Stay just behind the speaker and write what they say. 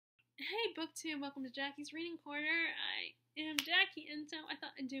Hey, BookTube, welcome to Jackie's Reading Corner. I am Jackie, and so I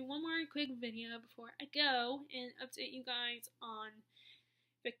thought I'd do one more quick video before I go and update you guys on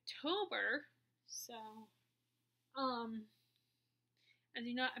Victober. So, as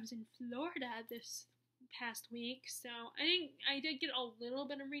you know, I was in Florida this past week, so I did get a little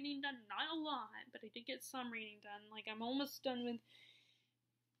bit of reading done, not a lot, but I did get some reading done. Like, I'm almost done with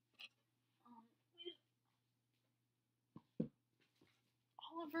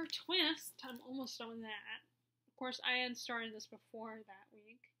Oliver Twist. I'm almost done with that. Of course, I had started this before that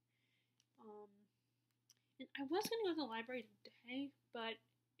week. And I was going to go to the library today, but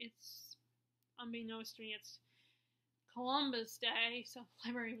it's, unbeknownst to me, it's Columbus Day, so the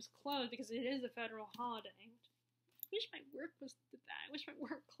library was closed because it is a federal holiday. I wish my work was did that. I wish my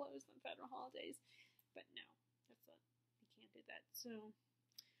work closed on federal holidays, but no, you can't do that. So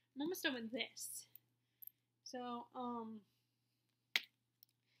I'm almost done with this. So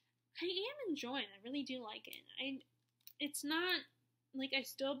I am enjoying it. I really do like it. It's not, like, I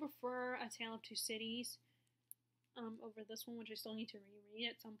still prefer A Tale of Two Cities over this one, which I still need to reread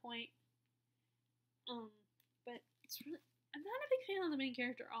at some point. But it's really, I'm not a big fan of the main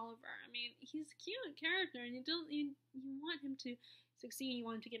character, Oliver. I mean, he's a cute character, and you want him to succeed, you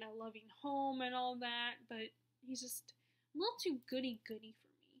want him to get a loving home and all that, but he's just a little too goody-goody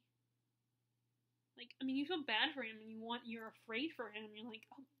for me. Like, I mean, you feel bad for him, and you're afraid for him. You're like,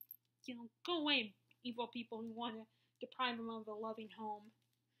 oh, go away, evil people who want to deprive him of a loving home.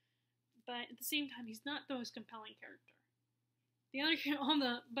 But at the same time, he's not the most compelling character.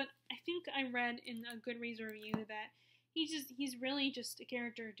 But I think I read in a Goodreads review that he's really just a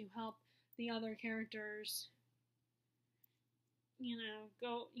character to help the other characters,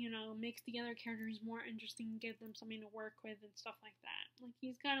 make the other characters more interesting, give them something to work with and stuff like that. Like,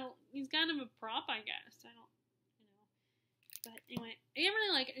 he's kind of a prop, I guess. But anyway, I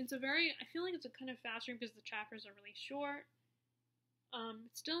really like it. I feel like it's a kind of fast read because the chapters are really short.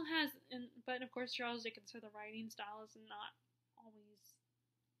 It still has, but of course Charles Dickens said the writing style is not always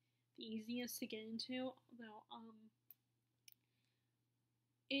the easiest to get into. Although,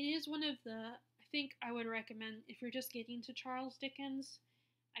 it is one of the, I think I would recommend, if you're just getting to Charles Dickens,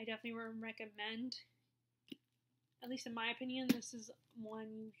 I definitely would recommend, at least in my opinion, this is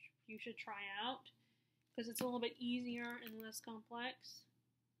one you should try out. Because it's a little bit easier and less complex.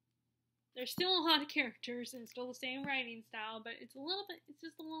 There's still a lot of characters and still the same writing style, but it's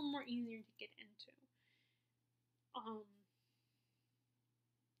just a little more easier to get into.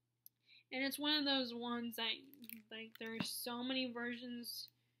 And it's one of those ones that, like, there's so many versions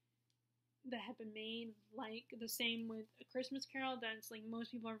that have been made, like the same with A Christmas Carol, that's like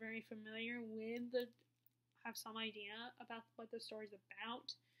most people are very familiar with, have some idea about what the story's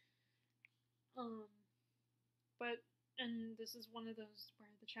about. And this is one of those where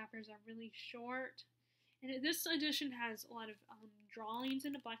the chapters are really short. And this edition has a lot of drawings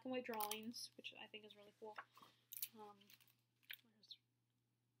in it, black and white drawings, which I think is really cool.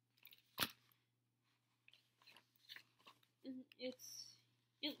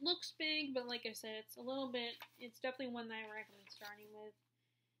 It looks big, but like I said, it's definitely one that I recommend starting with.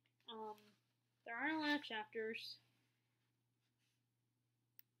 There are a lot of chapters.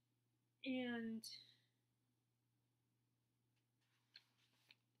 And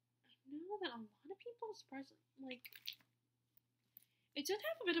I know that a lot of people, it did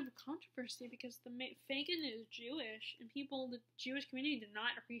have a bit of a controversy because Fagin is Jewish, and the Jewish community did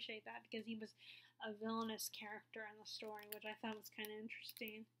not appreciate that because he was a villainous character in the story, which I thought was kind of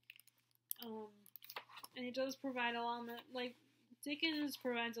interesting. And it does provide a lot of, Dickens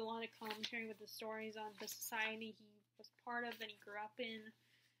provides a lot of commentary with the stories on the society he was part of, that he grew up in.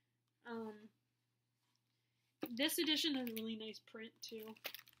 This edition has really nice print too.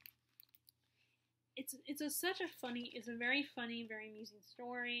 It's a very funny, very amusing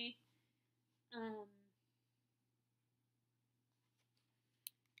story.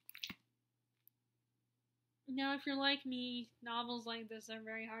 Now, if you're like me, novels like this are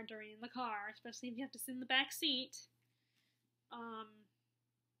very hard to read in the car, especially if you have to sit in the back seat.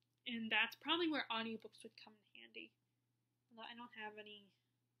 And that's probably where audiobooks would come in handy. Although I don't have any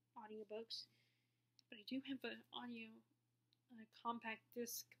audiobooks, but I do have a compact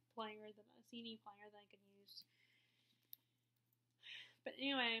disc player, a CD player that I could use. But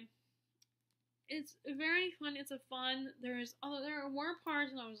anyway, it's very fun. There were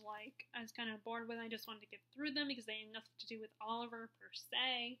parts that I was kind of bored with. I just wanted to get through them because they had nothing to do with Oliver per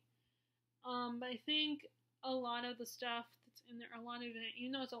se. But I think a lot of the stuff that's in there,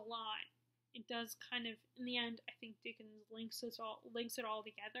 even though it's a lot, it does kind of, in the end, I think Dickens links it all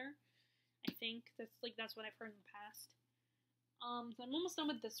together. I think that's what I've heard in the past. So I'm almost done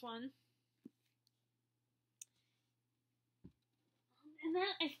with this one. And then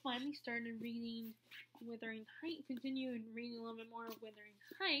I finally started reading Wuthering Heights, continued reading a little bit more of Wuthering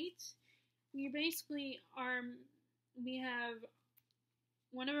Heights. We basically are, we have,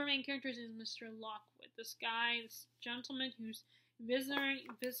 one of our main characters is Mr. Lockwood, this guy, this gentleman who's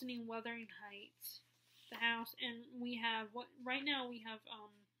visiting Wuthering Heights, the house, and we have, right now we have,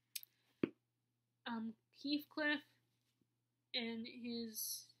 Heathcliff and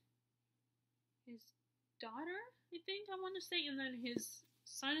his daughter, I think I want to say, and then his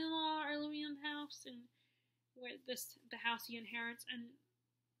son-in-law are living in the house, and where the house he inherits. And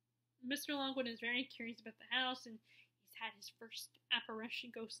Mr. Lockwood is very curious about the house, and he's had his first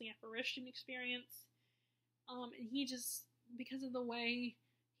ghostly apparition experience. And he just, because of the way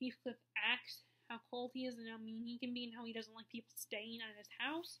Heathcliff acts, how cold he is, and how mean he can be, and how he doesn't like people staying at his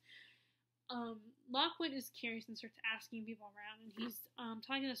house. Lockwood is curious and starts asking people around, and he's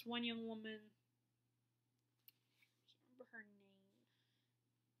talking to this one young woman. I can't remember her name.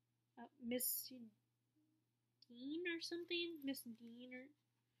 Miss Dean or something? Miss Dean or...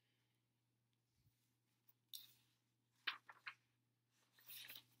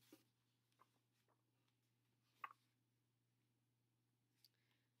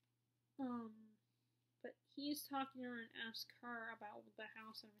 But he's talking to her and asks her about the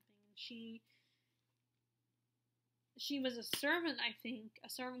house and everything, and she was a servant, I think, a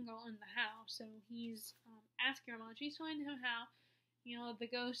servant girl in the house, so he's asking her about it. She's telling him how, the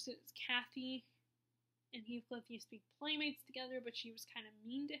ghost is Kathy and Heathcliff used to be playmates together, but she was kind of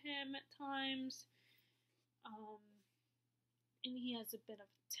mean to him at times. And he has a bit of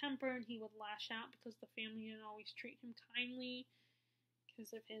a temper, and he would lash out because the family didn't always treat him kindly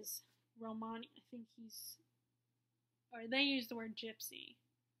because of his Romani. I think or they use the word gypsy,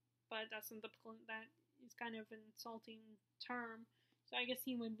 but that is kind of an insulting term. So I guess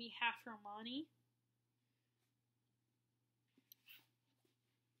he would be half Romani.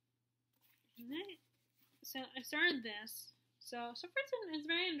 So I started this. So first it's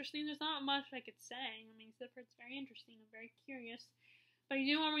very interesting. There's not much I could say. I mean, except for it's very interesting. I'm very curious. But I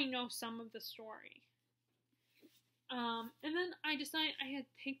do already know some of the story. And then I decided I had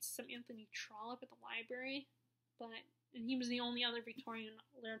picked some Anthony Trollope at the library, and he was the only other Victorian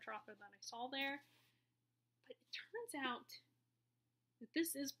literature author that I saw there. But it turns out that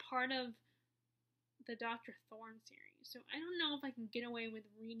this is part of the Dr. Thorne series, so I don't know if I can get away with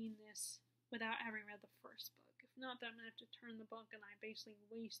reading this without having read the first book. If not, then I'm going to have to turn the book, and I basically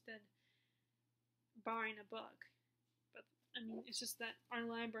wasted buying a book. But, I mean, it's just that our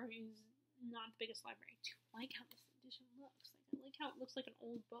library is not the biggest library. I do like how this edition looks. I like how it looks like an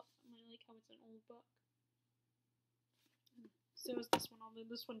old book. I like how it's an old book. So is this one, although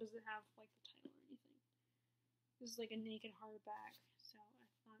this one doesn't have, like, the title or anything. This is like a naked hardback, so I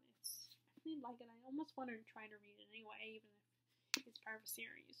thought I really like it. I almost wanted to try to read it anyway, even if it's part of a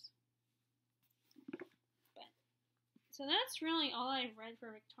series. But, so that's really all I've read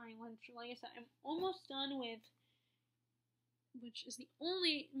for Victorian literature. Like I said, I'm almost done with, which is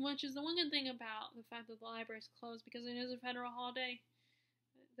the one good thing about the fact that the library is closed, because it is a federal holiday.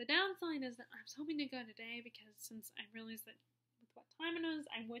 The downside is that I was hoping to go today, because since I realized that with what time it is,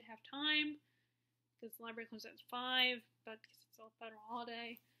 I would have time, because the library closes at 5, but because it's a federal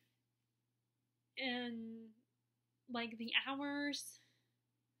holiday, and, like, the hours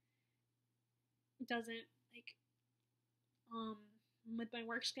doesn't, like, with my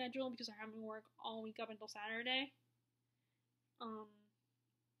work schedule, because I'm having to work all week up until Saturday,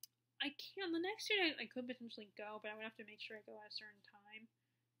 I can't, the next 2 days I could potentially go, but I would have to make sure I go at a certain time,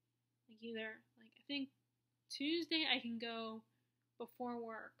 like, either, like, I think Tuesday I can go before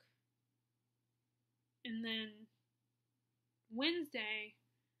work, and then Wednesday,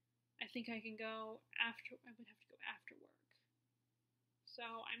 I think I can go after, I would have to go after work. So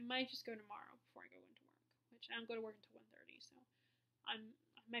I might just go tomorrow before I go into work, which I don't go to work until 1:30, so I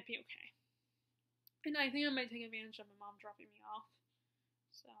might be okay. And I think I might take advantage of my mom dropping me off.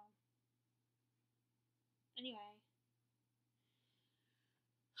 So, anyway.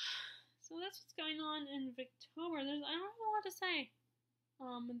 So that's what's going on in Victober. I don't have a lot to say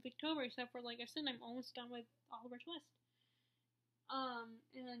in Victober, except for, like I said, I'm almost done with Oliver Twist.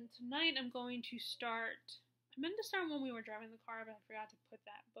 And tonight I'm going to start, I meant to start when we were driving the car, but I forgot to put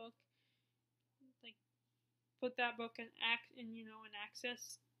that book, in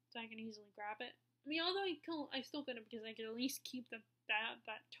Access, so I can easily grab it. I mean, although I still could have, because I could at least keep that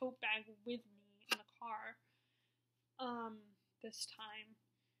tote bag with me in the car, this time.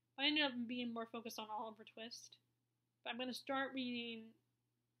 I ended up being more focused on Oliver Twist. But I'm going to start reading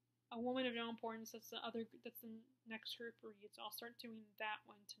A Woman of No Importance. That's the next group reads. I'll start doing that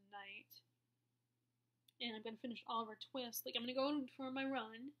one tonight. And I'm gonna finish Oliver Twist. Like, I'm gonna go for my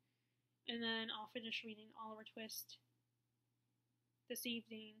run, and then I'll finish reading Oliver Twist this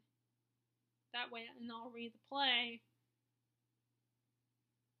evening. That way, and I'll read the play.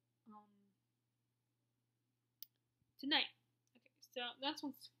 Tonight. Okay, so that's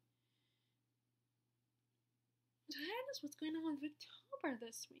what's going on with Victober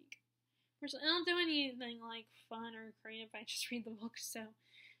this week. First, I don't do anything like fun or creative. I just read the books. So,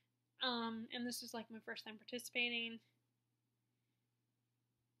 and this is like my first time participating.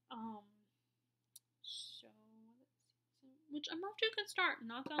 Which I'm off to a good start.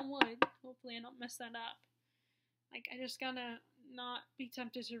 Knock on wood. Hopefully, I don't mess that up. Like, I just gotta not be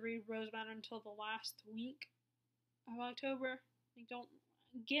tempted to read Rose Matter until the last week of October. Like, don't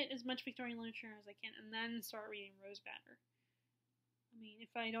get as much Victorian literature as I can, and then start reading Rose Matter. I mean,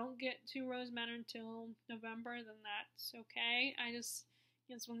 if I don't get to Rose Matter until November, then that's okay.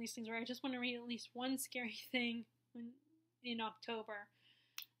 It's one of these things where I just want to read at least one scary thing in October.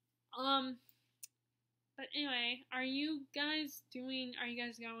 But anyway, are you guys going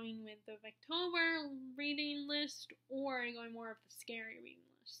with the Victober reading list, or are you going more of the scary reading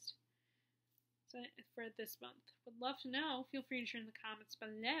list? So for this month, would love to know. Feel free to share in the comments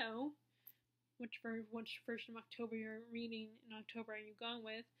below which version of October you're reading in October are you going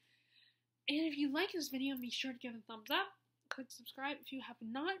with. And if you like this video, be sure to give it a thumbs up. Click subscribe if you have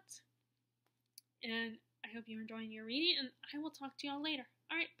not. And I hope you're enjoying your reading, and I will talk to y'all later.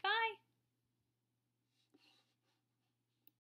 Alright, bye!